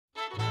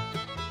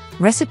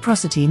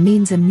Reciprocity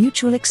means a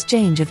mutual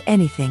exchange of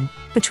anything,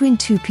 between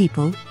two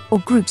people, or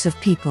groups of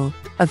people,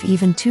 of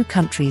even two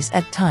countries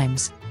at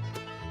times.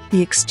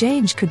 The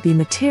exchange could be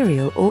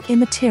material or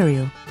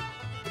immaterial.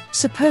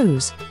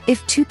 Suppose,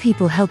 if two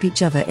people help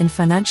each other in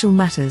financial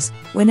matters,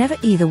 whenever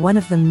either one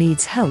of them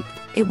needs help,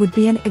 it would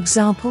be an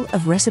example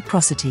of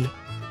reciprocity.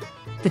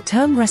 The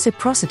term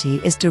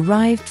reciprocity is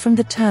derived from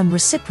the term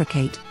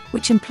reciprocate,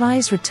 which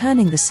implies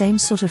returning the same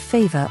sort of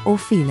favor or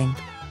feeling.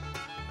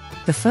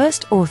 The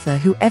first author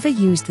who ever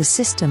used the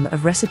system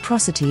of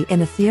reciprocity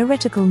in a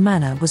theoretical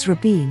manner was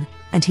Rabin,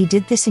 and he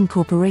did this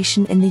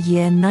incorporation in the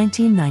year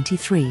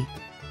 1993.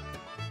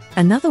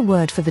 Another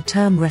word for the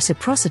term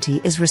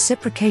reciprocity is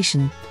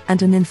reciprocation,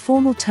 and an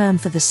informal term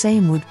for the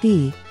same would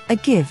be a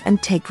give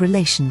and take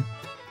relation.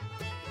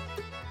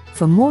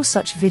 For more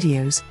such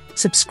videos,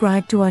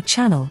 subscribe to our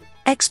channel,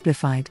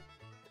 Explified.